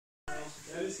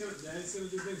Daddy's gonna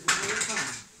do things one at a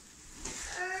time.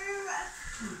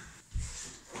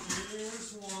 Here's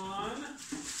one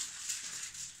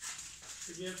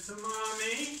to give to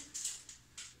Mommy.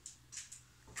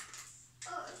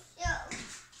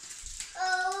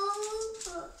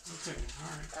 Okay,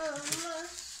 alright.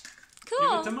 Cool.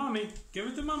 Give it to Mommy. Give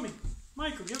it to Mommy.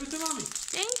 Michael, give it to Mommy.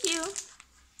 Thank you.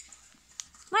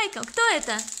 Michael, кто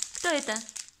это? Кто это?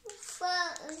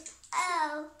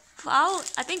 Fowl?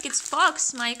 I think it's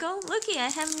fox, Michael. Looky, I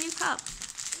have a new cup.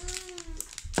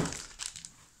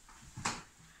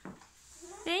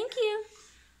 Thank you.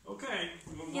 Okay.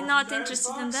 You're not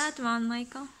interested in that one,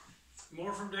 Michael.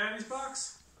 More from Daddy's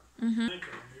box? Mm-hmm.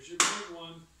 Okay, here's your big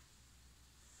one.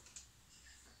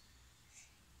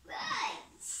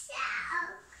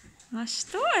 А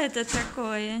что это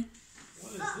такое?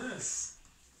 What is this?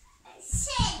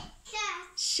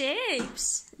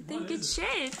 Shapes. I think it's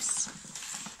shapes.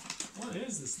 What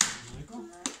is this thing, Michael?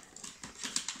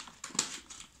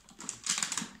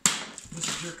 This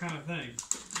is your kind of thing.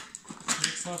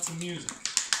 Makes lots of music.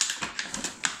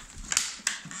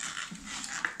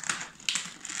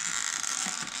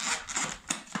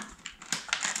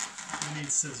 I need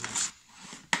scissors.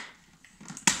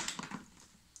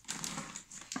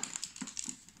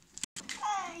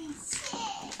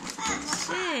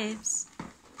 Shapes.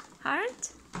 Heart?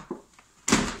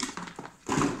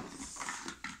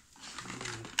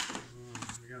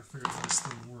 We gotta figure out how this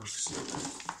thing works.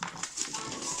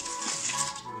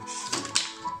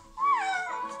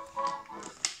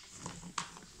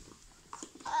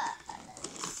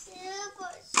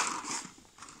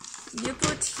 You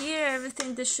put here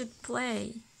everything that should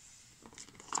play.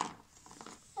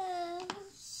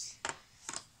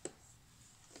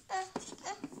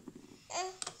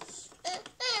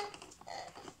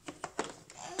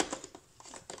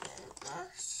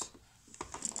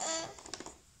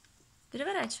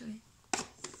 Переворачивай.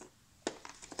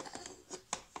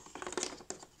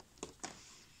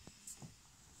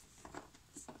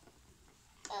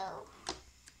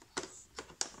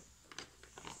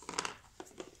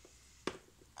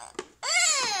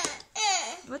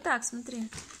 Вот так, смотри.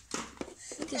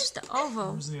 Видишь, это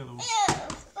oval. Where's the other one?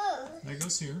 That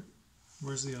goes here.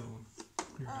 Where's the other one?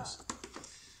 Here it is.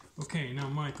 Okay, now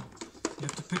Michael, you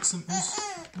have to pick some. Oh,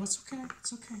 it's okay.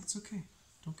 It's okay. It's okay.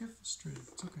 Don't get frustrated.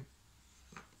 It's okay.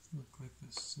 Look like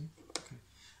this. See? Okay.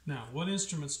 Now, what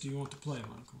instruments do you want to play,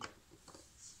 Michael?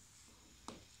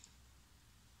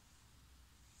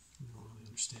 You don't really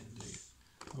understand, do you?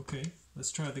 Okay, let's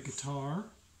try the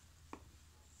guitar.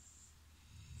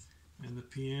 And the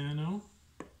piano.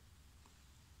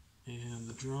 And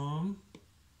the drum.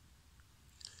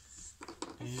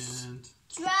 And...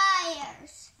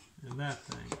 Dryers. And that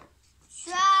thing.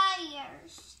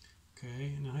 Dryers.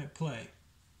 Okay, now hit play.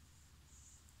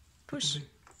 Push.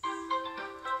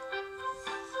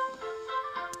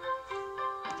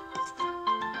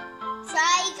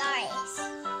 Dryers.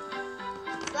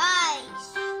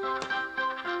 Rice.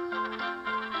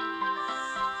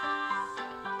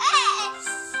 S.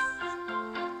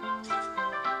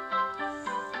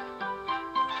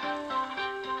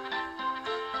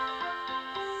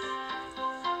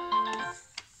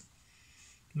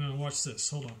 Now watch this.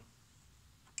 Hold on.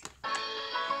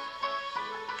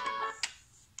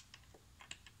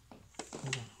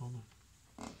 Hold on.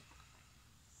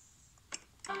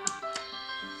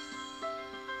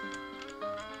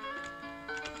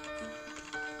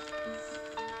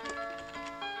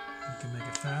 You can make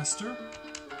it faster, or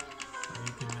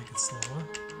you can make it slower.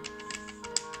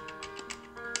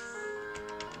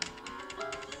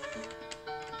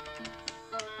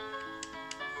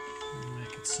 You can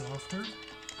make it softer, or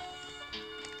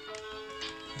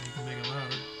you can make it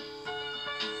louder.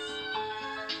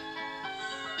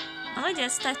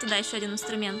 Молодец, ставь туда еще один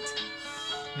инструмент.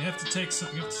 You have to take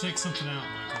something out,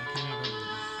 Michael. You can't have everything.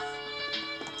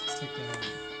 Just take that out.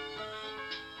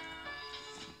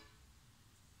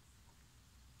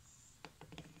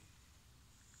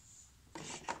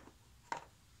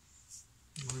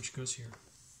 Orange goes here.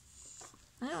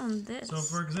 I want this. So,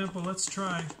 for example, let's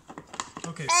try.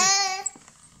 Okay.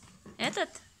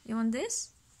 Этот? You want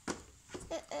this?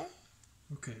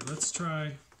 Okay. Let's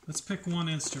try. Let's pick one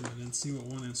instrument and see what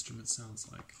one instrument sounds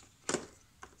like.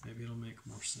 Maybe it'll make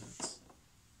more sense.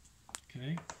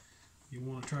 Okay. You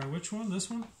want to try which one? This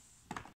one?